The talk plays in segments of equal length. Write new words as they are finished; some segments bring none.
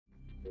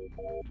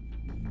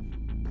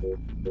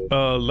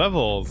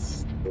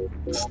Levels.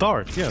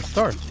 Start, yeah,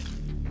 start.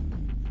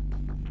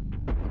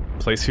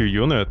 Place your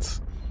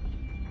units.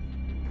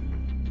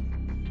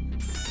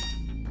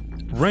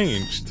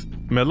 Ranged.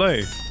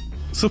 Melee.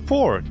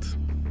 Support.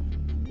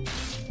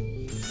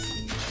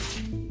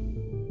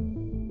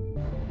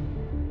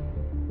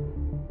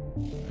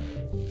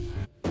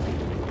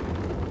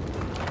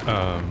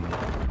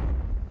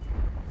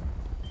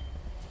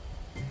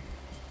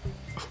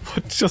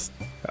 What just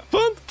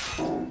happened?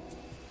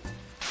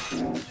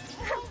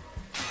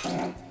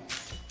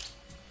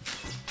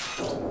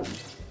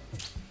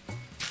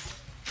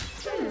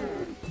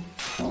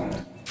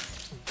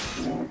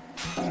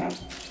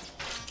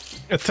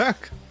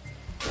 Attack!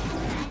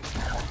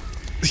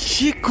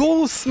 Here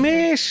goes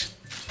smash!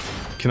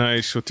 Can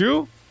I shoot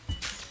you?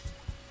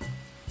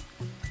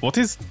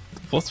 What's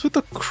with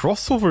the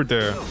crossover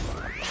there?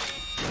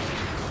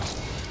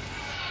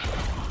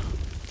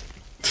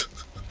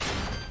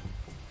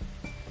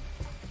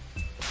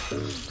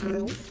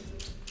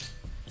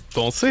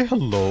 Don't say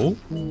hello.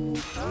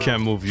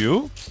 Can't move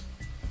you.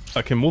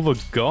 I can move a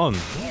gun.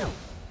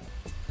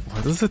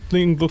 Why does that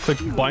thing look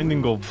like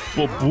Binding of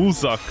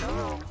Buzak?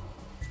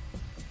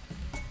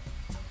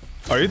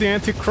 Are you the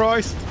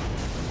Antichrist?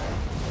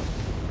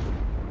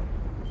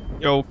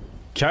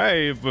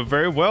 Okay, but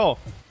very well.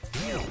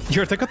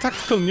 Here, take a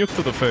tactical nuke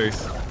to the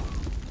face.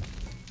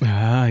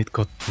 Ah, it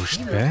got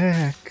pushed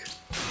back.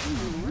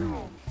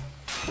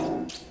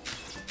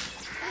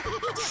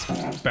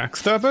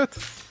 Backstab it?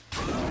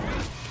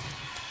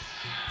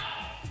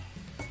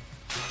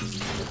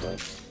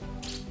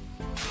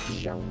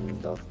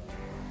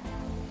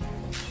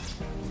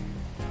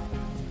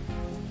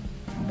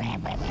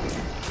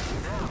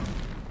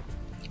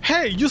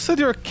 Hey, you said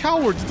you're a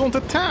coward, you don't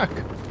attack!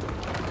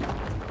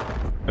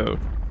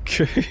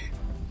 Okay.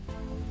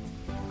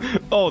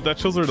 Oh, that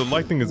shows where the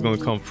lightning is gonna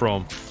come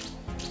from.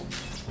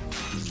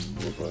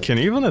 Can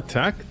you even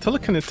attack?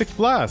 Telekinetic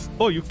blast!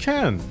 Oh, you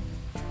can!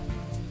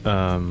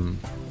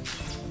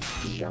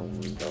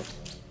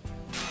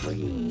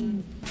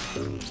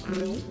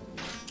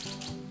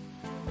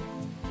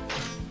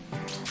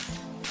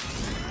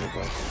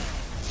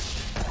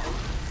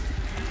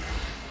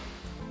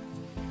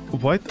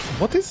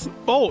 What is...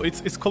 Oh,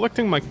 it's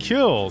collecting my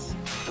kills.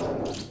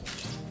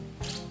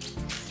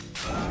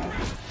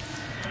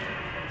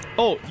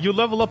 Oh, you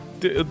level up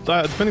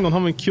depending on how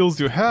many kills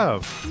you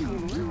have.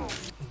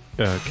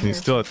 Can you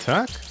still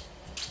attack?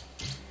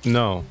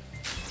 No.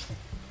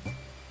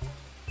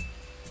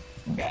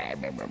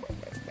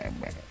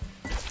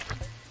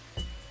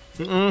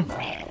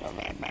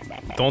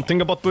 Don't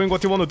think about doing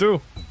what you want to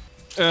do.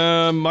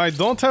 I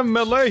don't have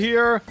melee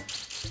here.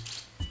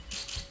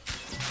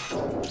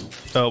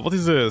 What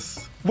is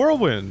this?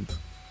 Whirlwind.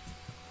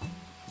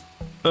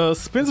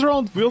 Spins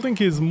around wielding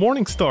his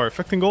Morning Star,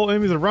 affecting all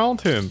enemies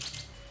around him.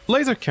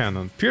 Laser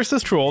cannon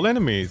pierces through all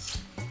enemies.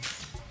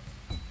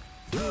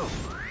 Oh,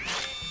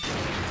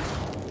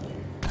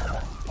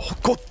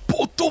 got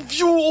both of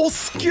you! All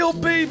skill,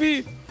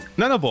 baby!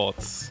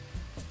 Nanobots.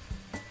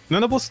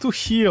 Nanobots to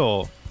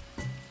heal.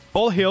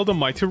 All hail the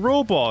mighty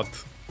robot.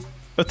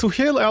 To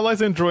heal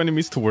allies and draw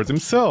enemies towards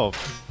himself.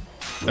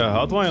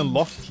 How do I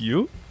unlock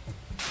you?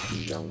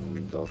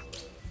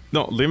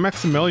 No, leave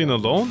Maximilian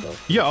alone?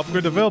 Yeah,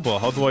 upgrade available.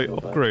 How do I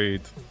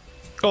upgrade?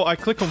 Oh, I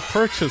click on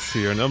purchase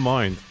here, never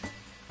mind.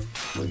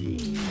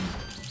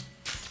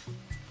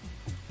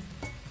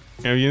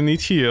 And you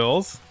need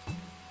heals.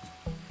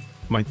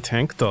 My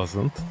tank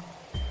doesn't.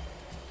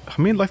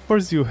 How many life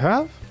bars do you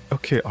have?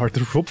 Okay, are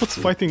the robots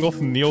fighting off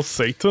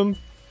Neo-Satan?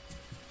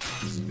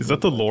 Is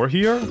that the lore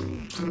here?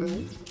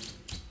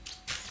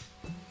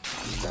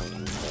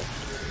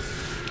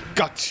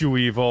 Got you,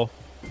 evil.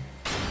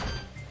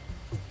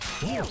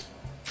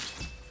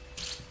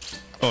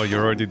 Oh,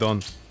 you're already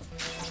done.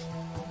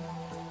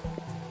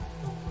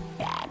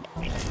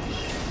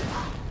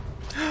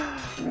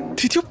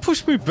 Did you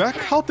push me back?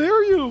 How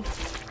dare you?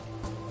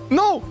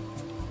 No!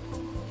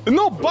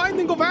 No,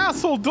 binding of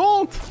asshole,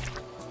 don't!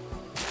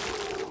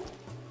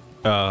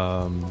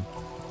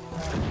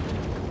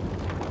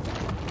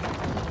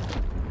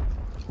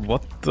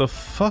 What the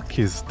fuck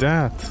is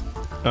that?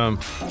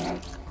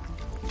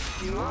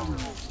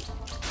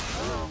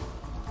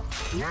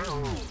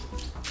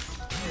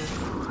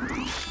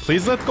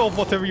 Please let go of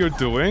whatever you're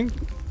doing.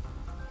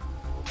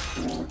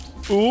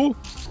 Ooh,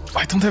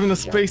 I don't have enough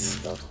space.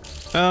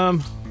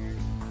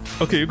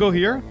 Okay, you go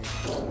here.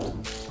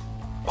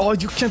 Oh,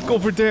 you can't go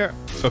over there.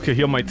 Okay,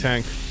 heal my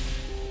tank.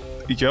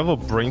 Did you have a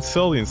brain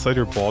cell inside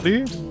your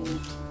body?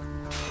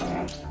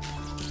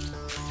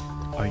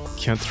 I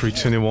can't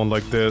reach anyone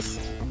like this.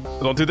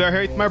 Don't you dare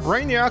hate my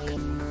brainiac!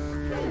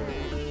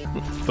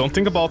 Don't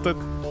think about it.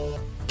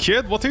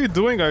 Kid, what are you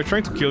doing? Are you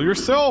trying to kill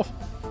yourself?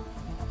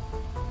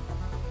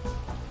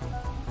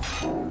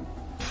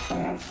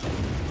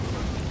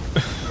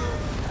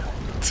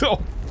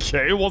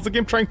 Okay, was the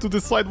game trying to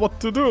decide what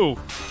to do?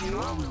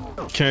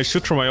 Can I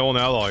shoot from my own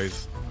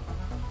allies?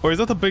 Or is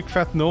that a big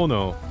fat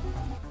no-no?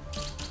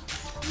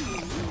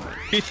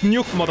 Eat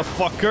nuke,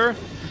 motherfucker!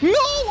 No,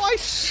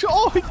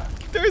 oh,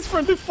 there is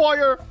friendly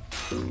fire.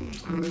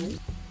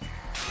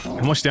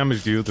 How much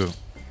damage do you do?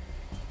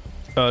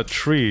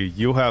 3.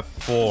 You have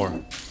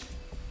 4.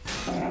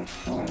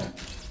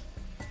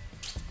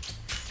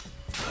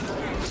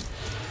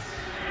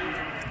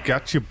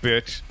 Got you,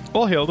 bitch.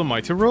 All hail the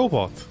mighty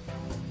robot.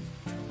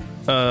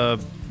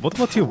 What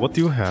about you? What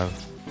do you have?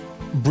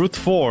 Brute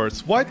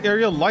force. Wide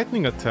area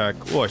lightning attack.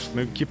 Oh, I should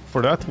maybe keep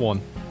for that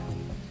one.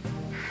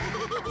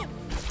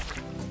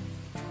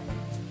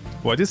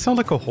 Why does it sound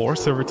like a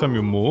horse every time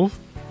you move?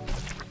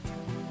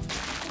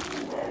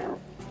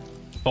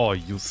 Oh,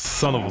 you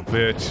son of a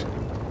bitch.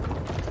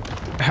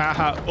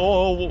 Haha.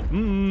 Oh,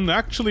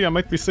 actually, I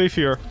might be safe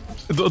here.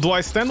 Do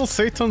I stand on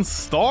Satan's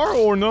star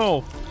or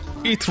no?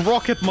 Eat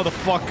rocket,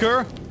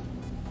 motherfucker!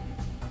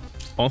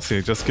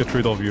 Honestly, just get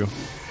rid of you.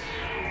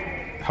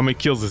 How many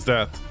kills is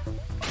that?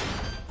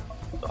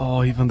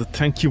 Oh, even the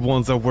tanky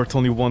ones are worth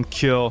only 1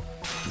 kill.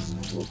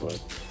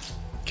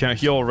 Can I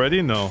heal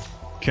already? No.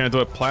 Can I do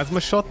a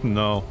plasma shot?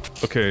 No.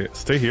 Okay,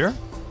 stay here.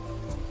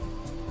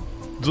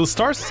 Do the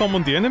stars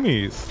summon the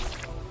enemies?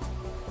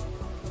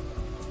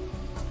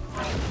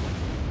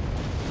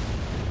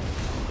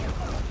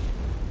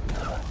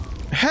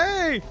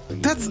 Hey!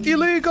 That's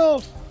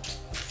illegal!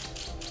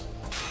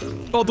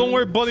 Oh, don't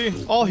worry, buddy.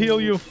 I'll heal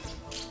you.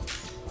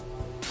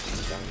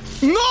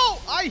 No!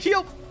 I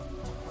healed!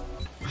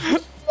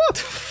 What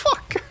the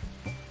fuck?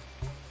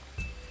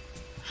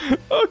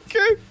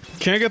 Okay.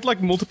 Can I get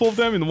like multiple of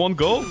them in one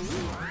go?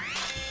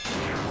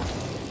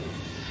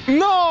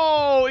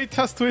 No! It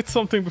has to hit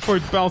something before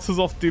it bounces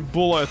off the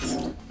bullet.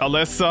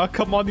 Alessa,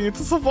 come on, you need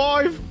to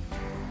survive.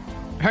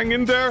 Hang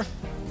in there.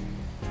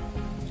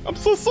 I'm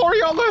so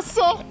sorry,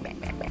 Alessa.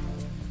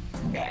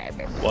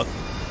 What?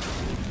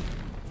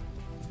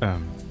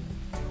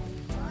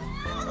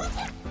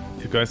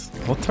 You guys,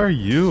 what are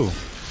you?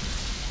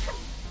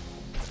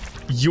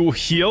 You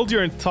healed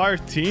your entire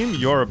team?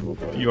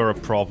 You're a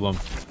problem.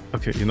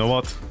 Okay, you know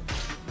what?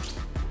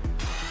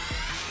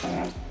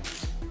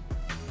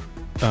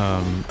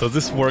 Does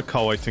this work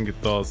how I think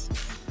it does?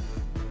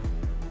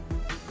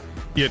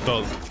 Yeah, it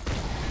does.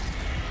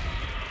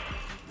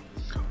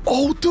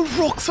 Oh, the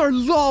rocks are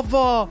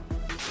lava!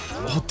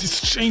 Oh, this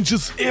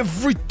changes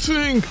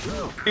everything!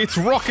 It's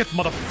rocket,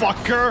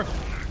 motherfucker!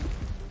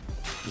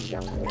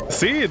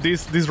 See,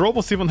 these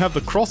robots even have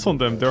the cross on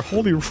them. They're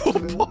holy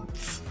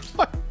robots.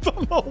 I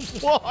don't know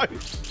why.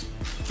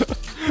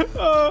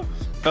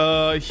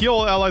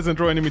 Heal allies and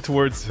draw enemy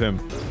towards him.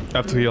 I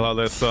have to heal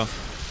Alessa.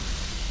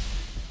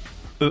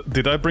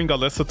 Did I bring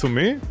Alessa to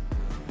me?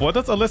 Why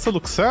does Alessa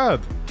look sad?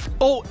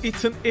 Oh,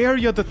 it's an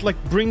area that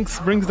like brings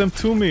them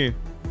to me.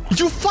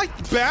 You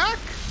fight back?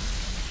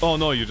 Oh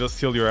no, you just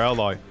heal your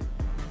ally.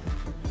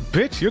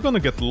 Bitch, you're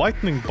gonna get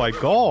lightning by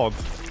God.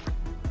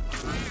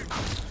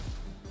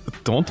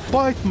 Don't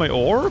bite my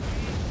orb?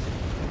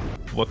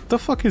 What the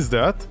fuck is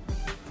that?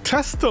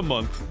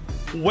 Testament!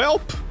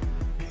 Whelp!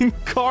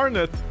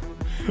 Incarnate!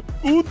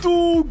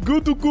 Udu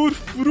Gudugur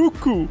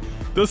Fruku!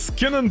 The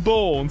skin and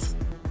bones!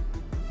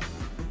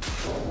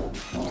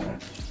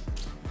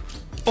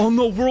 Oh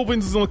no,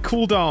 Whirlwind is on a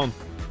cooldown!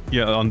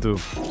 Yeah, undo.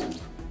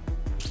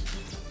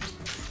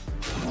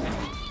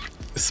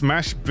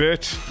 Smash,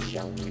 bitch!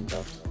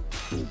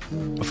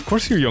 Of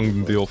course you're young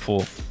and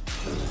beautiful.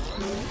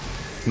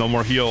 No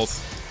more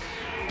heals.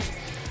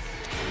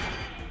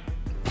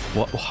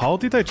 What? How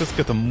did I just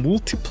get a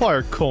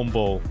multiplier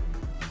combo?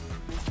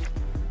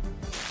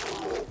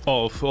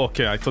 Oh,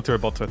 okay, I thought you were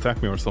about to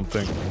attack me or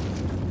something.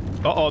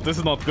 Uh-oh, this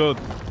is not good.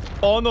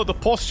 Oh no, the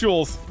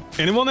pustules!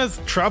 Anyone has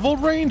travel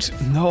range?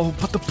 No,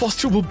 but the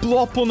pustule will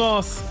blow up on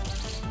us!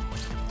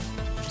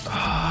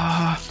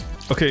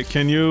 Okay,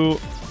 can you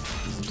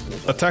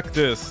attack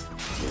this?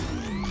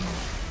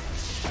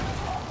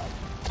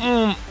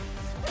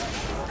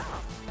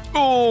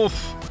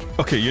 Oof!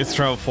 Okay, you need to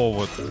travel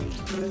forward.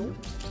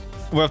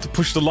 We have to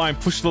push the line,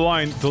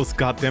 Those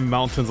goddamn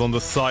mountains on the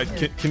side.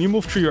 Can you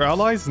move through your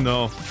allies?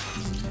 No.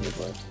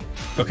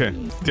 Okay,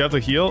 do you have to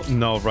heal?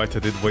 No, right, I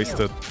did waste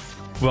it.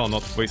 Well,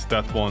 not waste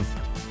that one.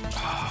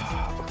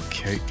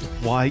 Okay,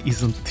 why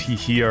isn't he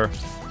here?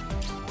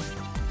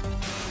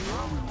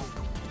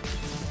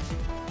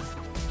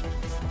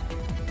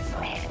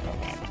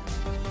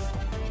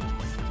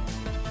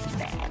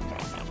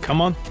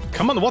 Come on,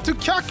 what are you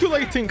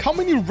calculating? How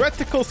many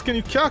reticles can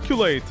you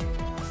calculate?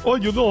 Oh,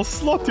 you little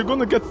slut, you're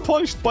gonna get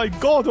punched by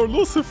God or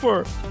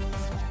Lucifer!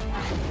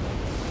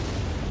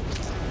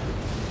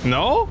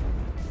 No?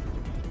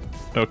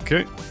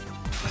 Okay.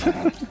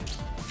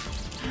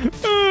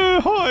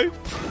 Hi!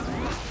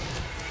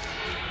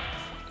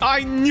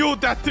 I knew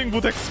that thing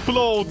would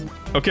explode!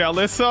 Okay,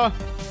 Alessa.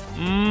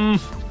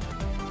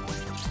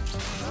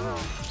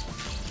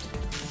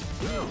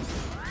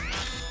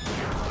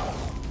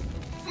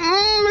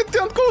 It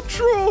didn't go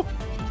through!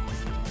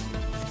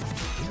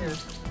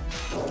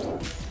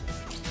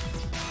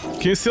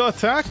 Can you still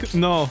attack?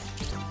 No.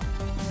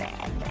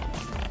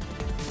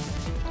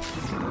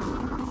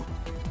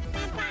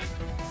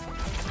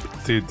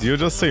 Did you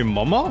just say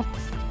mama?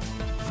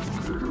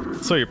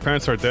 Also, your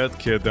parents are dead,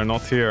 kid. They're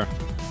not here.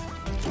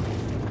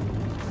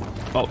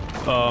 Oh,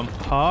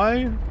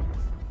 hi?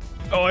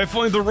 Oh, if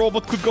only the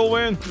robot could go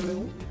in.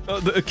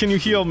 Can you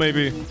heal,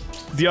 maybe?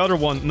 The other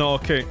one. No,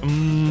 okay.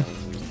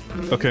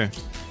 Okay.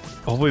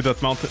 Hopefully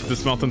that mountain,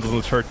 this mountain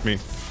doesn't hurt me.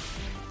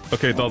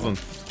 Okay, it doesn't.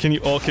 Can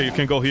you... Okay, you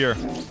can go here.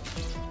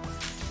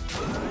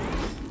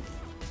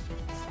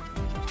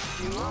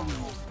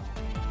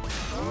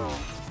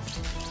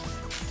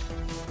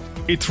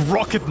 It's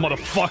rocket,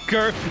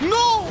 motherfucker!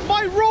 No!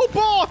 My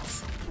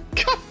robots!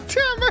 God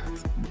damn it!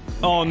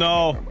 Oh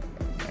no.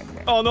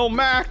 Oh no,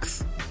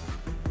 Max!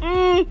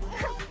 Ooh!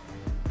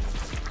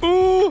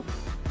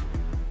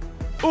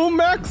 Oh,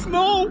 Max,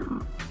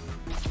 no!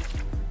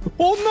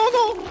 Oh,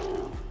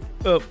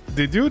 no, no!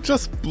 Did you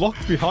just block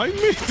behind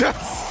me?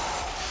 That's...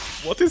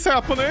 What is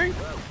happening?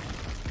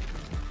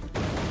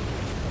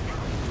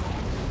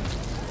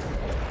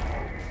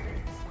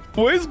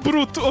 Where's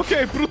Brutus?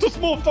 Okay, Brutus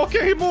moved.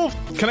 Okay, he moved.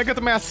 Can I get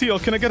a mass heal?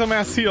 Can I get a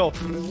mass heal?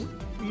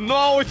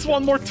 No, it's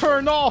one more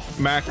turn off.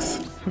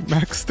 Max.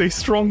 Max, stay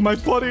strong, my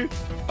buddy.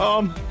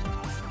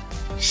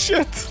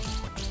 Shit.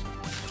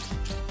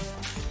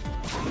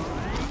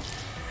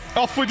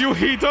 Off with you,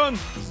 heathen!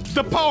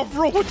 The power of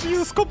Robo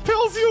Jesus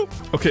compels you!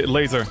 Okay,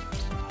 laser.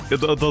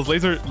 It does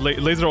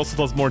laser also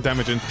does more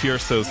damage and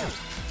pierces.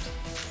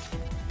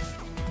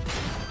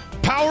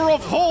 Power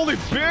of holy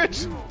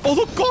bitch! Oh,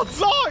 look,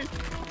 God's eye!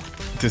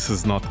 This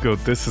is not good.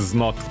 This is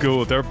not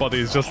good.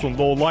 Everybody is just on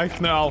low life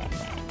now.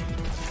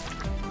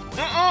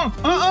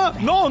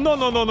 No, no,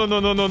 no, no, no, no,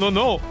 no, no, no,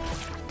 no.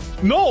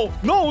 No,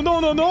 no, no,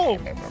 no, no.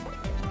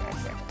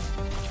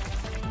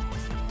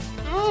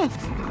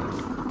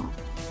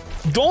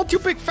 Don't, you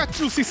big fat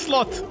juicy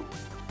slut!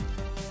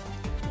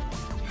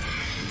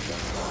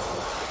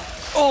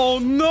 Oh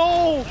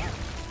no!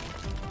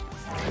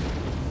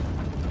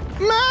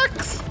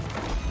 Max!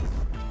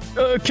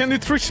 Can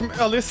it reach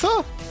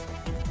Alyssa?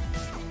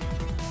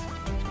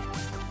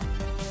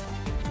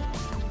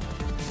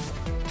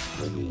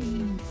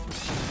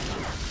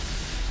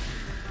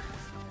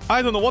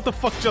 I don't know what the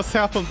fuck just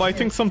happened, but I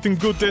think something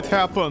good did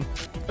happen.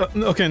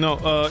 Okay, no.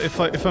 If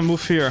I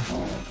move here,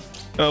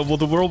 will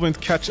the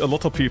whirlwind catch a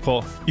lot of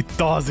people? It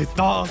does. It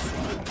does.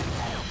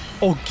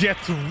 Oh, get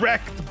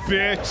wrecked,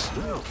 bitch!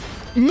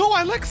 No,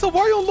 Alexa,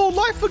 why are you on low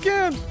life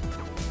again?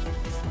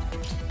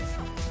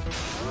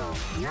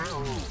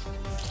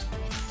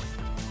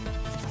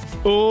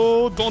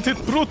 Oh, don't hit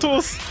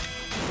Brutus!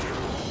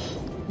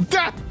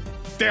 That!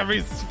 There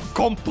is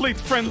complete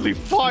friendly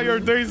fire.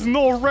 There is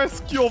no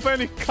rescue of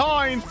any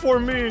kind for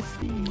me.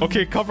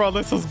 Okay, cover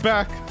Alyssa's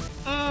back.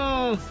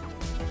 I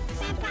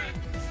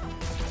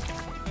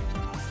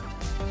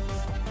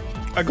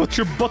got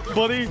your butt,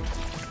 buddy.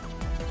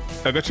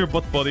 I got your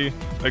butt, buddy.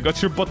 I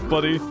got your butt,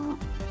 buddy.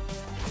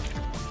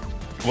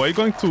 Why are you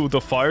going to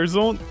the fire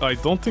zone? I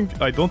don't think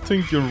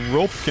your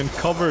rope can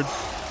cover.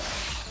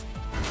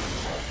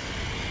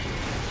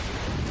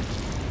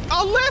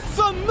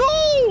 Alyssa,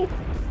 no!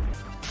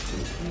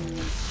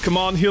 Come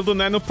on, heal the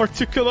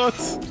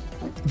nanoparticulates. Do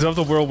you have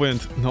the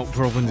whirlwind? No,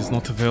 whirlwind is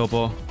not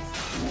available.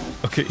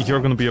 Okay, you're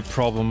gonna be a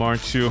problem,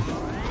 aren't you?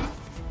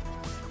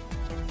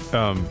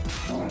 I'm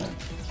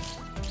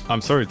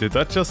sorry, did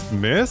that just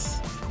miss?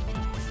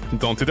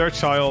 Don't do that,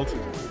 child.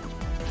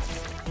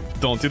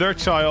 Don't do that,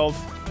 child.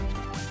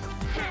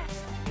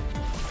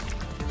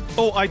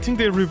 Oh, I think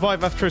they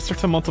revive after a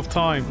certain amount of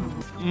time.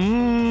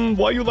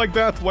 Why are you like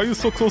that? Why are you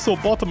so close to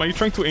the bottom? Are you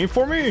trying to aim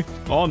for me?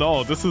 Oh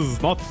no, this is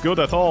not good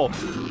at all.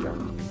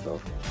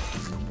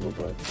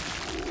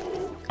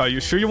 Are you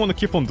sure you want to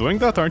keep on doing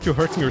that? Aren't you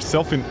hurting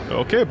yourself in...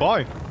 Okay,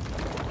 bye.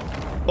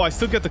 Oh, I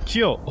still get the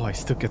kill. Oh, I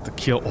still get the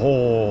kill.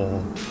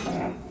 Oh.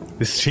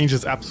 This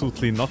changes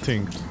absolutely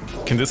nothing.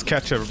 Can this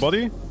catch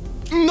everybody?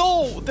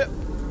 No! That...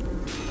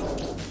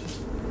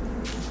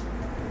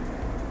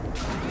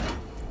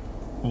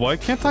 Why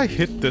can't I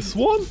hit this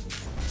one?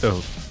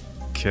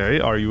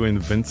 Okay, are you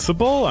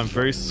invincible? I'm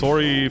very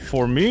sorry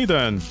for me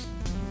then.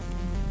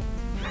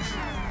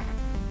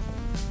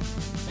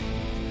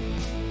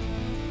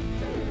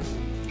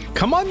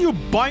 Come on, you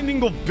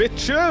binding of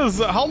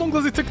bitches! How long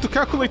does it take to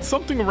calculate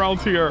something around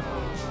here?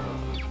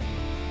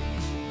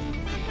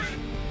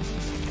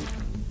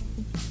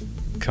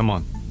 Come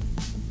on.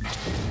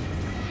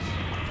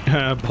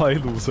 Bye,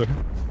 loser.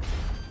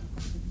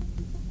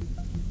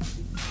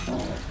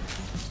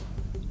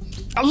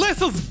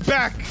 Alyssa's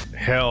back!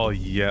 Hell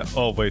yeah.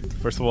 Oh, wait.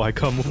 First of all, I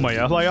can't move my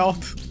ally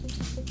out.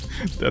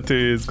 That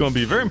is gonna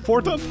be very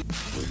important.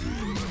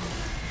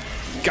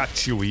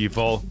 Got you,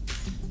 evil.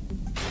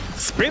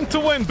 Spin to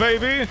win,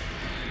 baby!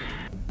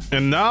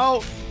 And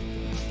now...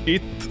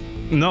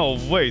 No,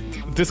 wait.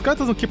 This guy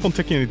doesn't keep on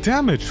taking any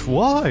damage.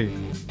 Why?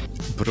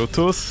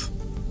 Brutus.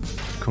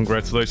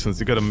 Congratulations,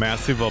 you got a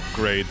massive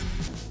upgrade.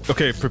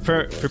 Okay,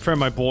 prepare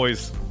my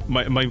boys.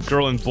 My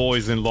girl and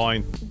boys in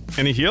line.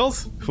 Any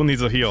heals? Who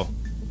needs a heal?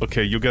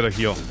 Okay, you get a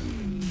heal.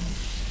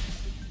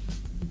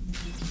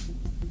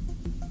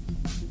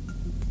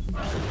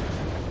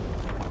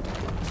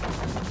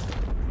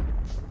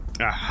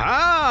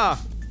 Aha!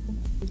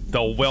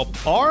 The Whelp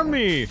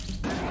Army!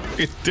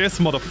 Eat this,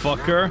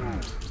 motherfucker.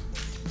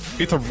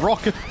 Eat a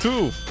rocket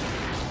too.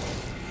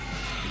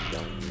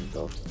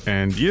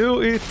 And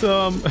you eat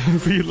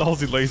really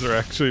lousy laser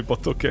actually,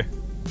 but okay.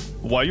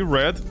 Why you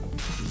red?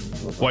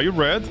 Why you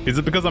red? Is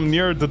it because I'm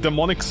near the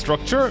demonic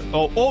structure?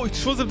 Oh, it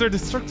shows if they're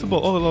destructible.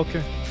 Oh,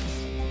 okay.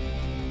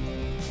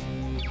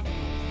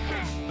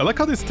 I like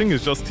how this thing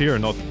is just here,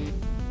 not...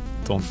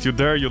 Don't you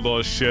dare, you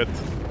little shit.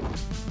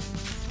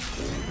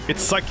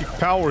 It's psychic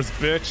powers,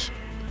 bitch.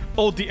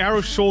 Oh, the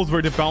arrow shows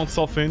where they bounce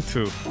off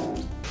into.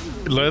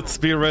 Let's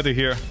be ready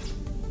here.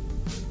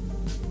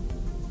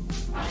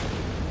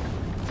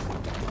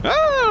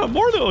 Ah,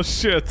 more little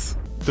shit.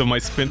 Do my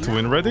spin to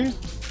win ready?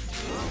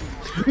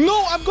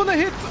 No, I'm gonna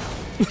hit.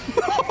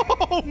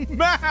 No,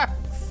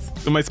 Max.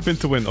 Do my spin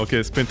to win?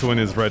 Okay, spin to win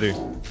is ready.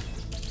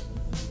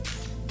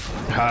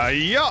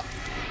 Hiya.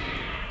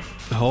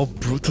 Oh,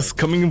 Brutus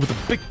coming in with the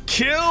big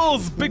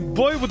kills. Big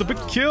boy with the big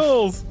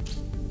kills.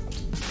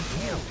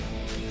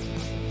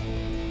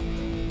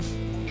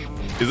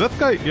 Is that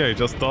guy? Yeah, he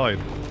just died.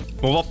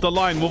 Move up the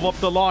line, move up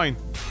the line.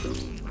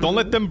 Don't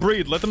let them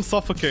breathe, let them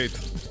suffocate.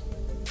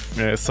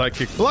 Yeah,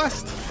 psychic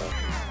blast.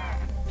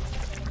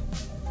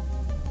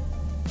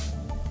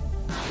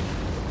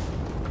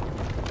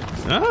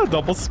 Ah,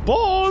 double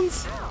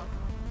spawns.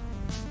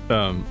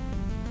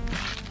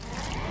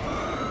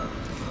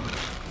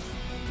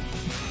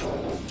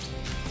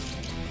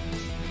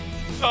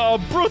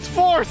 Brute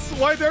force!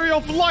 Wide area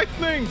of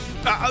lightning!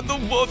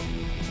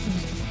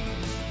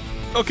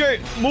 Okay,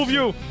 move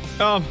you.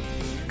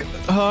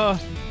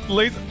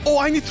 Laser. Oh,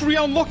 I need to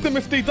re-unlock them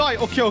if they die.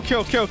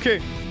 Okay.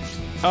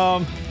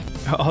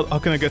 How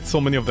can I get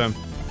so many of them?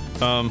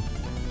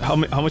 How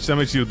much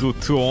damage do you do?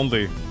 2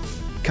 only.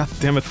 God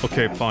damn it.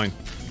 Okay, fine.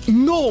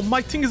 No,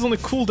 my thing is on a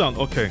cooldown.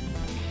 Okay.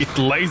 It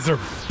laser,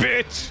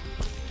 bitch.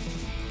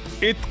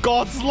 It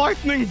God's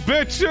lightning,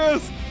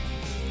 bitches.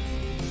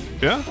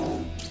 Yeah?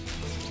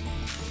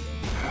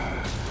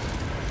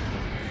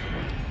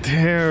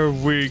 There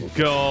we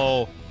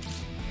go.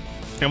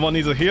 Anyone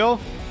needs a heal?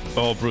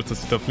 Oh,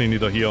 Brutus definitely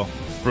need a heal.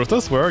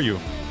 Brutus, where are you?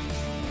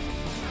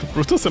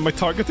 Brutus, am I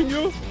targeting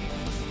you?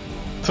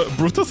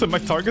 Brutus, am I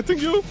targeting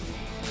you?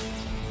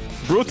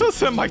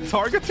 Brutus, am I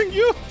targeting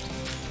you?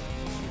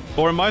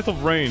 Or am I out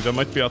of range? I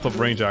might be out of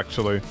range,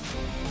 actually.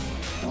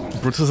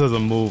 Brutus has a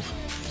move.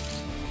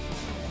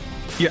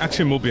 He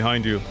actually moved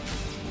behind you.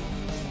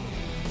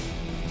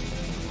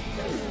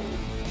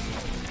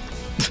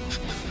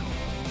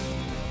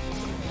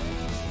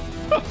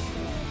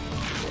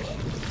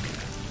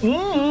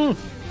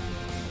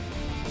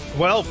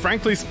 Well,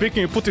 frankly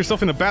speaking, you put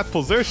yourself in a bad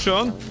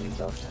position.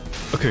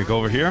 Okay, go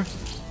over here.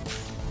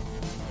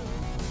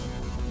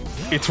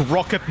 It's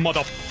rocket,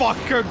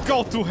 motherfucker!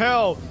 Go to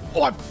hell!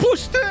 Oh, I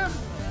pushed him!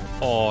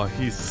 Oh,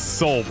 he's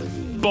so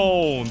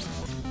boned.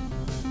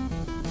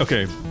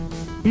 Okay.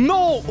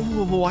 No!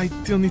 Oh, I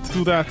didn't need to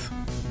do that.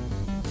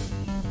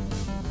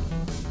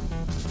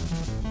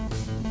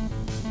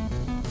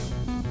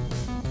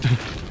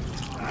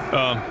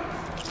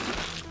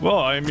 Well,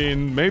 I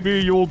mean, maybe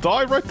you'll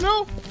die right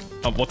now?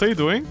 What are you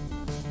doing?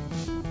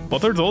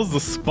 What are those? The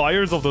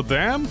spires of the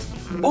damned?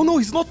 Oh no,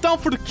 he's not down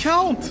for the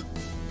count!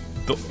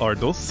 Are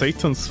those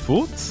Satan's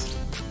foods?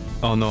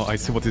 Oh no, I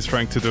see what he's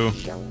trying to do.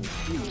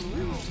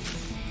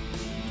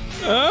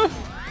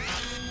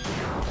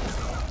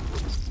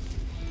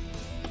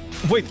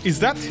 Wait, is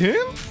that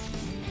him?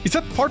 Is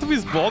that part of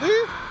his body?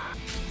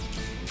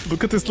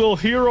 Look at this little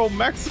hero.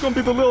 Max is gonna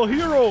be the little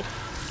hero.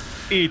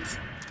 Eat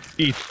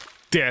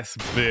this,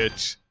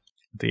 bitch.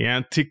 The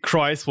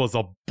Antichrist was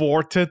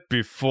aborted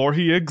before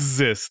he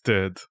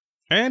existed.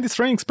 And he's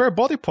training spare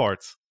body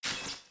parts.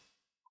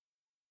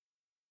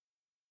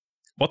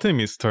 What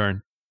enemy's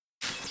turn?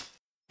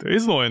 There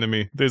is no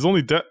enemy. There's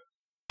only death.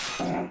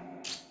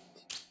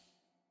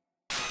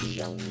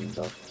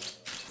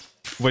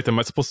 Wait, am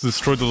I supposed to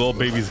destroy the little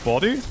baby's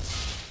body?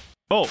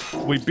 Oh,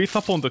 we beat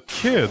up on the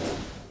kid.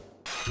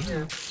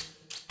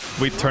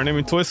 We turn him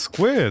into a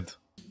squid.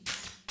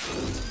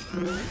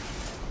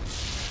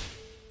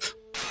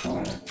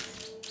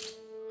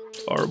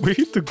 Are we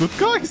the good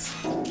guys?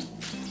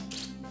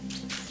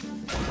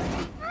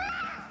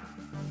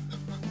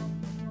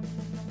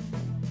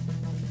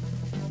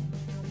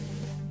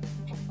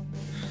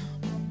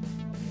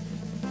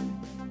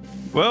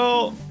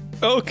 Well,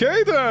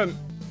 okay then.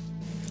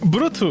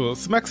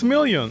 Brutus,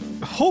 Maximilian,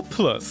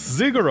 Hopeless,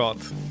 Ziggurat,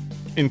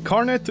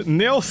 Incarnate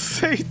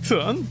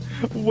Neo-Satan.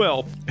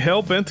 Well,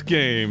 Hellbent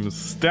Games,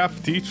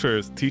 staff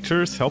teachers.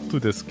 Teachers helped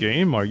with this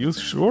game, are you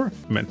sure?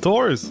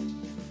 Mentors?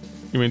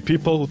 You mean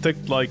people who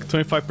take like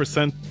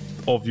 25%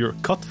 of your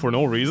cut for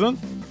no reason?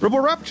 Robo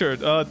Rapture,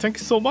 thank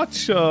you so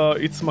much,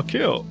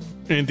 ItsTheMaceo.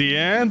 In the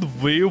end,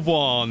 we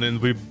won and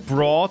we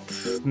brought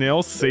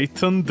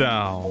Neo-Satan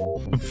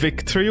down.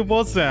 Victory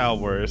was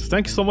ours.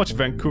 Thank you so much,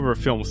 Vancouver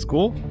Film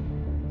School,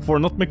 for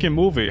not making a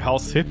movie.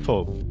 How's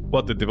Hippo?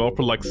 What, the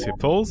developer likes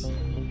hippos?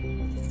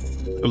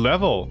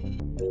 Level.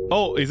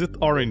 Oh, is it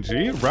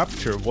RNG?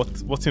 Rapture.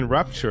 What's in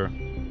Rapture?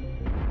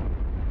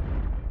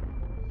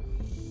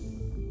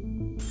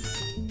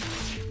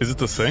 Is it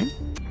the same?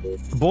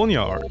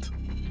 Boneyard.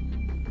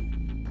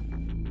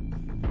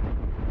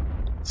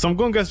 So I'm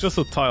going to guess just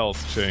the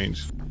tiles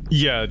change.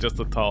 Yeah, just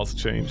the tiles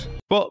change.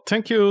 Well,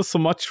 thank you so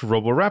much,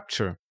 Robo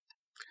Rapture.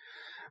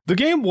 The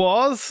game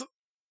was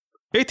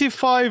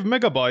 85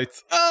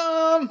 megabytes.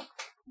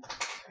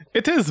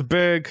 It is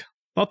big.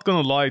 Not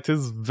gonna lie, it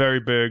is very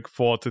big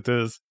for what it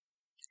is.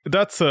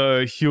 That's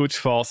a huge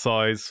file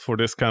size for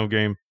this kind of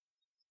game.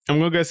 I'm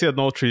gonna guess you had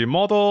no 3D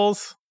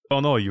models. Oh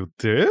no, you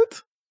did?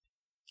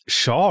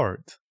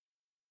 Shard.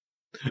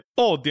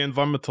 Oh, the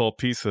environmental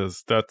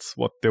pieces. That's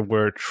what they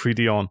were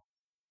 3D on.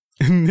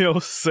 Neo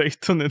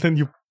Satan, and then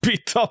you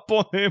beat up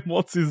on him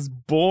once he's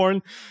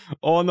born.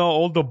 Oh no,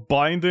 all the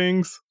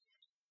bindings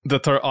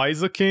that are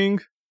Isaac-ing.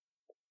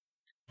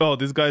 Oh,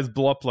 these guys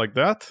blow up like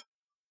that?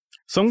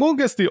 So I'm gonna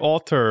guess the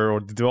author or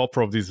the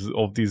developer of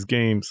these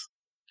games,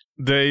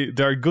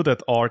 they're good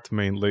at art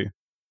mainly.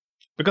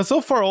 Because so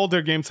far all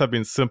their games have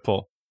been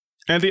simple.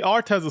 And the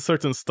art has a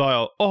certain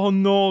style. Oh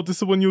no, this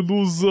is when you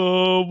lose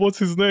what's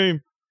his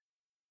name?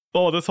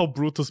 Oh, that's how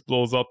Brutus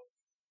blows up.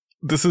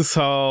 This is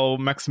how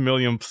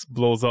Maximilian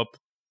blows up.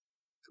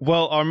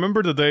 Well, I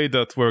remember the day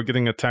that we're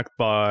getting attacked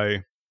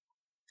by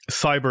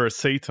cyber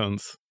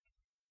satans.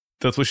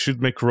 That we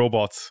should make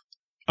robots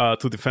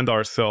to defend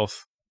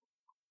ourselves.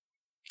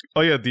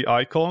 Oh yeah, the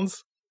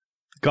icons.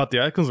 God, the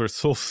icons are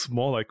so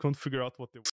small, I couldn't figure out what they were.